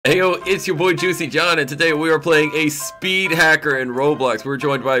Hey yo, it's your boy Juicy John, and today we are playing a speed hacker in Roblox. We're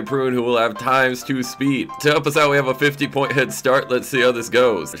joined by Prune, who will have ×2 speed. To help us out, we have a 50-point head start. Let's see how this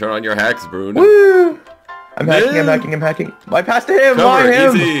goes. Turn on your hacks, Prune. Woo! I'm hacking. I passed to him, Cover,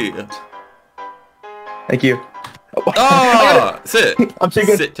 easy. Thank you. Oh, sit. I'm so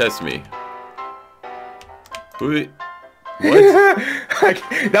good. Sit, test me. What?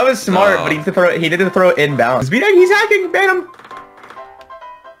 That was smart, but he didn't throw it inbounds. He's hacking, ban him.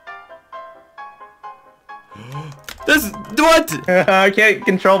 What? I can't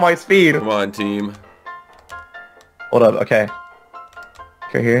control my speed. Come on, team. Hold up, okay.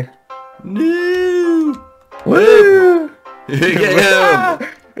 Okay, here. No. Woo! Get him.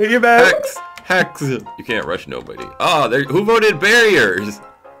 You're back. Hacks. You can't rush nobody. Oh, who voted barriers?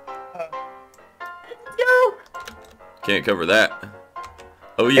 Yo. Can't cover that.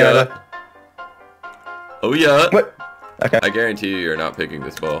 Oh yeah. Oh yeah. What? Okay. I guarantee you're not picking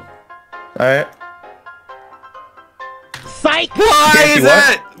this ball. Alright. Psych! Why is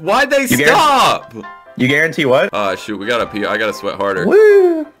that? Why'd they stop? You guarantee what? Ah, shoot, we gotta pee. I gotta sweat harder.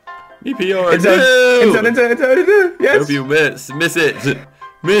 Woo! Me PR. It's done. Yes. Hope you miss it.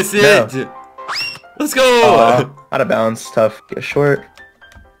 Miss it. No. Let's go. Out of bounds. Tough. Get short.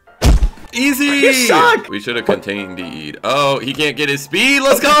 Easy. You suck. We should have contained the. Oh, he can't get his speed.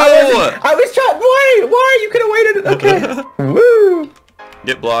 Let's go. I was trying. Why? You could have waited. Okay. Woo.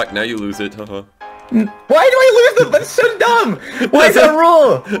 Get blocked. Now you lose it. Why do I lose them? That's so dumb. Why is that a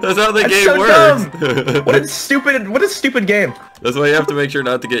rule? That's how the game so works. Dumb. What a stupid game. That's why you have to make sure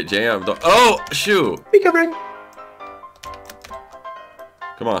not to get jammed. Oh, shoot. Be covering.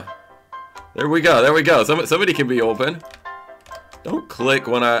 Come on. There we go. There we go. Somebody can be open. Don't click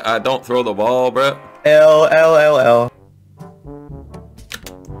when I don't throw the ball, bro. L.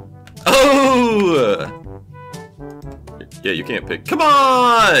 Oh! Yeah, you can't pick. Come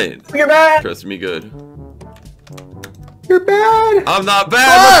on! You're bad. Trust me good. You're bad. I'm not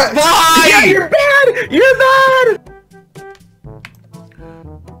bad. Why? Yeah, you're bad. You're bad.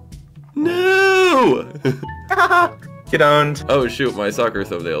 No! Get owned. Oh shoot, my soccer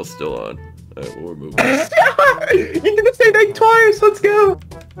thumbnail's still on. Alright, we'll remove You did the same thing twice. Let's go.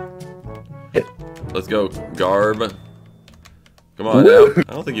 Let's go, Garb. Come on now.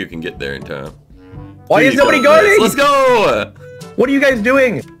 I don't think you can get there in time. Why is nobody guarding? Let's go! What are you guys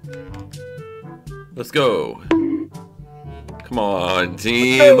doing? Let's go. Come on,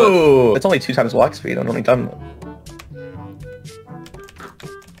 team. Oh, it's only 2 times walk speed. I'm only done.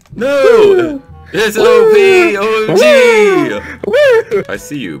 No! It's OP! OG! Woo! I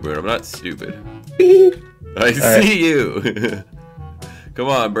see you, bro. I'm not stupid. I see right. you. Come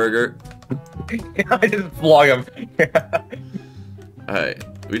on, Burger. I just vlog him. Alright.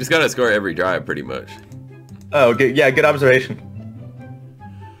 We just gotta score every drive, pretty much. Oh, good. Yeah, good observation.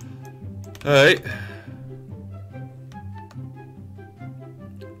 Alright.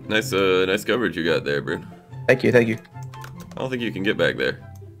 Nice coverage you got there, bro. Thank you. I don't think you can get back there.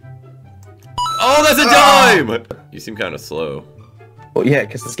 Oh, that's a dime! You seem kind of slow. Well, yeah,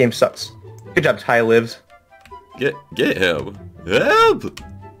 because this game sucks. Good job, Ty Lives. Get him. Help!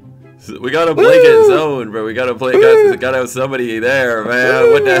 We gotta blanket zone, bro. We gotta play. Gotta have somebody there,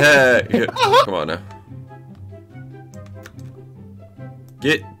 man. What the heck? Come on now.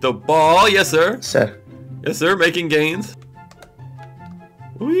 Get the ball, yes sir. Yes sir, making gains.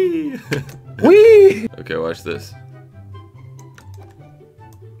 Wee. Wee. Okay, watch this.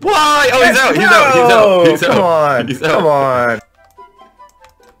 Why? Oh, he's out. He's out. Come on.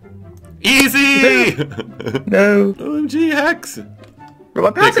 Easy. No. OMG hacks. Bro,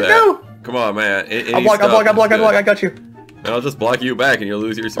 pass it, no. Come on, man. I block. I got you. And I'll just block you back, and you'll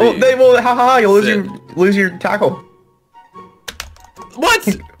lose your speed. You'll lose your tackle. What?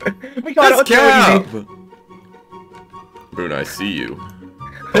 We got it. Cap. Brune, I see you.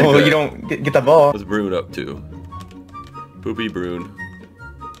 Oh, you don't get the ball. What's Brune up to? Poopy Brune.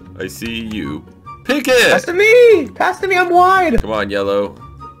 I see you. Pick it! Pass to me, I'm wide! Come on, yellow.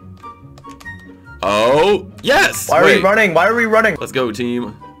 Oh, yes! Why are we running? Let's go,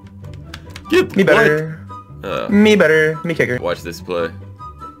 team. Get me better. Me kicker. Watch this play.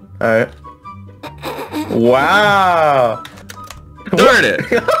 Alright. Wow! Darn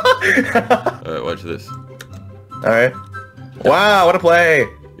it! Alright, watch this. Alright. Wow, what a play!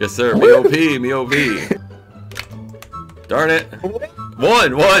 Yes, sir. Me OP. Darn it.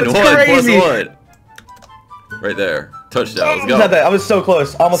 One. Right there. Touchdown. Let's go. I was so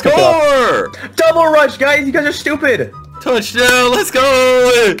close. Almost score! Double rush, guys. You guys are stupid. Touchdown. Let's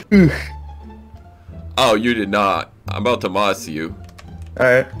go. Oh, you did not. I'm about to moss you. All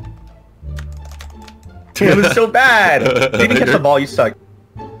right. It was so bad. You didn't catch the ball. You suck.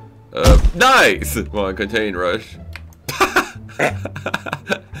 Nice! Come on, contain rush.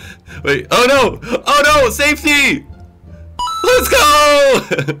 Wait, oh no! Oh no! Safety! Let's go!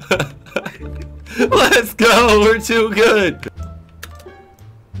 Let's go! We're too good!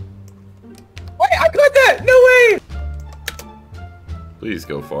 Wait, I got that! No way! Please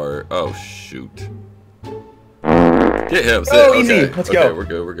go far. Oh, shoot. Get him. Sit. Oh, Okay. easy. Let's Okay, go. we're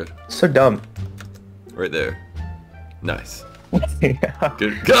good. We're good. So dumb. Right there. Nice. Yeah.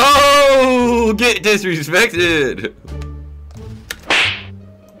 Good. Go! Get disrespected!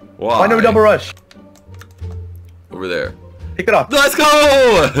 Why? Why no double rush? Over there. Pick it off. Let's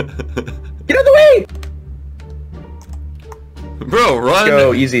go! Get out of the way! Bro, run.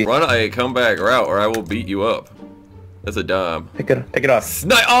 Go, easy. Run a comeback route or I will beat you up. That's a dime. Pick it off.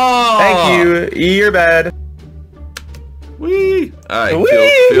 Oh! Thank you. You're bad. Whee! Alright,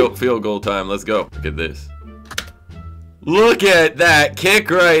 Whee! field goal time. Let's go. Look at this. Look at that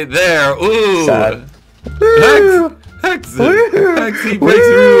kick right there. Ooh! Sad. Hexy breaks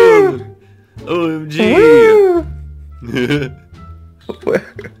rules. OMG.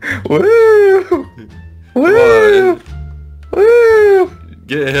 Woo! Woo! Woo!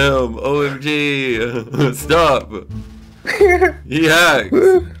 Get him. OMG. Stop. He hacks.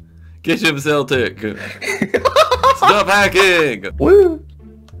 Get him, Celtic. Stop hacking. Woo!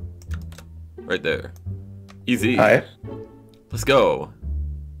 Right there. Easy. Alright. Let's go.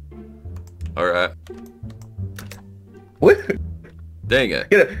 Alright. Woo! Dang it.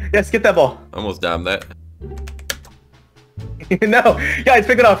 Get it. Yes, get that ball. Almost downed that. No! Guys,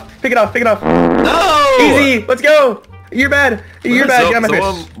 pick it off! Pick it off! Pick it off! No! Easy! Let's go! You're bad! You're bad! Get on my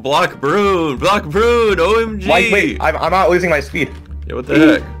Someone fish! block Brune! Block Brune! OMG! Wait, I'm not losing my speed. Yeah, what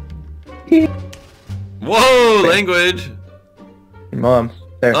the heck? Whoa! Language! Mom.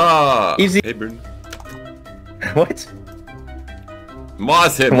 There. Ah! Easy. Hey, Brune. What?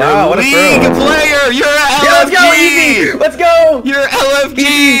 Moss him! Wow, You're what a a league throw. player! You're a LFG! Yeah, let's go! Easy! Let's go! You're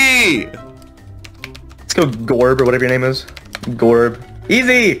LFG! Let's go Gorb or whatever your name is. Gorb.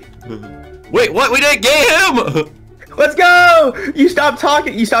 Easy! Wait, what? We didn't get him! Let's go! You stopped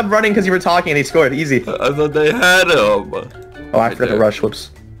talking. You stopped running because you were talking and he scored. Easy. I thought they had him. Oh, I forgot there. to rush.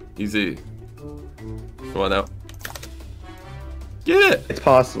 Whoops. Easy. Come on now. Get it! It's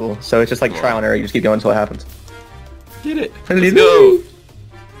possible. So it's just like trial and error. You just keep going until it happens. Get it! Let's go!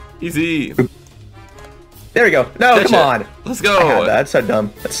 Easy! There we go. No, Catch come it. on. Let's I had that. go! That's so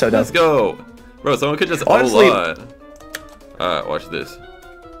dumb. That's so dumb. Let's go! Bro, someone could just Honestly- O-line. Alright, watch this.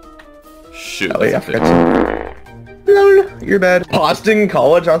 Shoot. Oh, yeah, I that's a forgot to- Lol, you're bad. Boston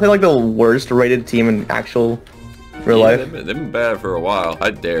College, aren't they like the worst rated team in actual real Yeah, life? they've been bad for a while.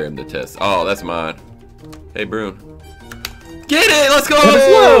 I dare him to test. Oh, that's mine. Hey, Brune. Get it! Let's go! That is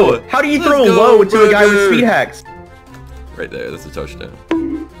low. How do you Let's throw go, low to a guy with brother. speed hacks? Right there, that's a touchdown.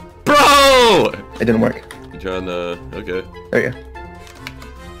 Bro! It didn't work. You trying to... Okay. There you go.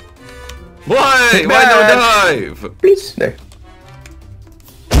 Why? Take Why no back. dive? Please. There.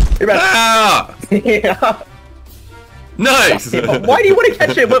 You're bad. Ah! Yeah. Nice! Why do you want to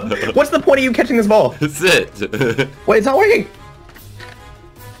catch it? What's the point of you catching this ball? Sit. Wait, it's not working.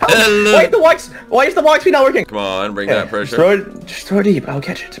 Hello. Why is the block speed not working? Come on, bring Yeah, that pressure. just throw it deep. I'll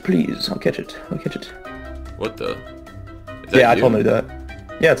catch it, please. I'll catch it. I'll catch it. What the? Is that Yeah, I you? told him to do that.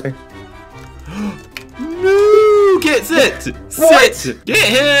 Yeah, it's me. No! Get sit! What? Sit! Get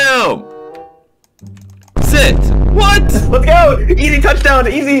him! Sit! What? Let's go! Easy touchdown,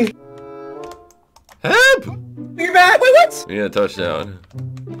 easy! Help! You're bad! Wait, what? We need a touchdown.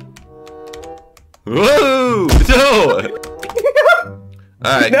 Whoa! No!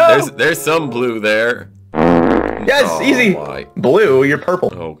 Alright, No. there's some blue there. Yes, Oh, easy! my. Blue, you're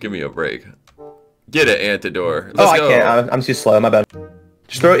purple. Oh, give me a break. Get it, Antidor. Let's Oh, I go. can't. I'm too slow. My bad.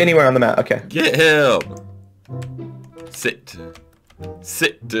 Just throw it anywhere on the map. Okay. Get him! Sit.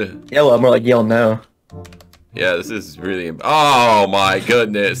 Sit. Yellow, more like yell no. Yeah, this is really... Oh my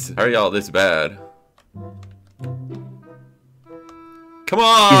goodness. How are y'all this bad? Come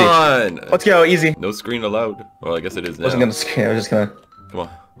on! Let's go, easy. No screen allowed. Well, I guess it is now. Wasn't gonna scare. I was just gonna. Come on.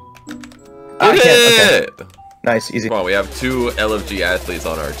 I Get can't. it! Okay. Nice, easy. Come on, we have 2 LFG athletes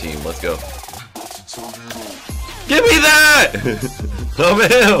on our team. Let's go. Give me that!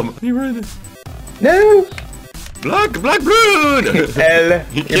 I'm him! You running? No. Block Brune! L.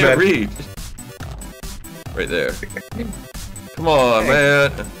 He You're can't bad. reach. Right there. Come on,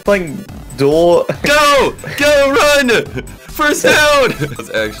 man. Playing duel. Go! Go, run! First down! That's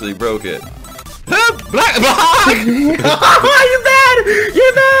actually broken. Block! You're bad!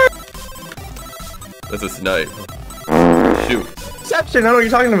 You're bad! That's a snipe. Shoot. Deception, I don't know what you're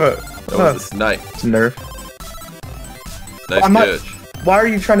talking about. That was a snipe. It's a nerf. Nice I'm not- catch. Why are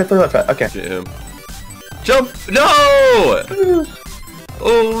you trying to throw that fast? Okay. Get him. Jump! No!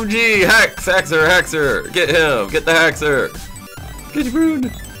 Oh, gee, haxer. Get him. Get the haxer. Get your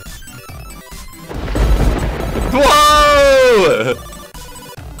Brune. Whoa!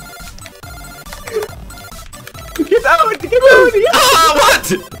 Get out! Get out! Ah, what?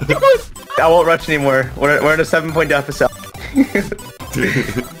 I won't rush anymore. We're in a 7-point deficit.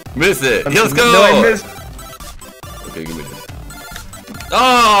 Miss it. Let's go. No, I missed. Okay, give me this.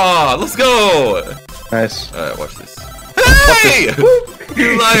 Ah, let's go. Nice. All right, watch this. Hey!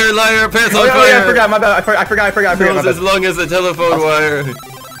 You liar, pants on fire. Oh yeah, I forgot. My bad. I forgot. Goes as long as a telephone wire.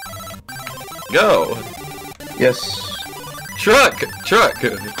 Go. Yes. Truck.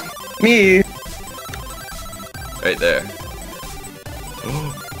 Me. Right there.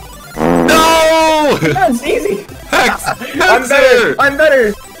 No! That's easy. Haxer! I'm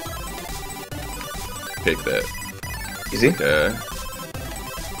better. Pick that. Easy. Okay.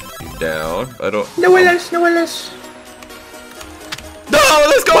 He's down. I don't. No one less. No,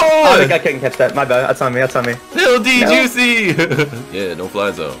 let's go! Oh, I couldn't catch that. My bad. That's on me. Little D No. Juicy! Yeah, no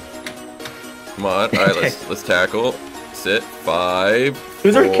fly zone. Come on. Alright, let's tackle. Sit. 5.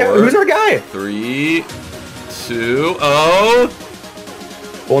 Who's 4, our guy? 3, 2, oh!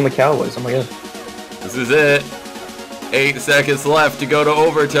 Well, in the Cowboys. Oh my god. This is it. 8 seconds left to go to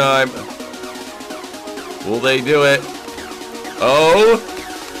overtime. Will they do it? Oh!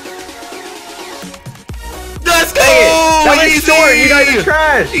 Let's go! That was Easy! short. You guys are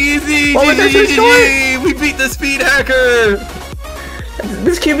trash. Easy! What was that so short? We beat the speed hacker!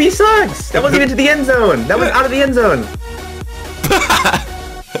 This QB sucks. That wasn't even to the end zone. That was out of the end zone.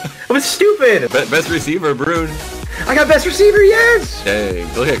 That was stupid. Best receiver, Brune. I got best receiver, yes. Dang,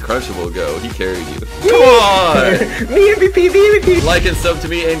 look at Crunchable go. He carried you. Come on! Me MVP. Like and sub to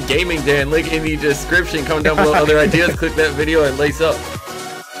me and Gaming Dan. Link in the description. Comment down below other ideas. Click that video and lace up.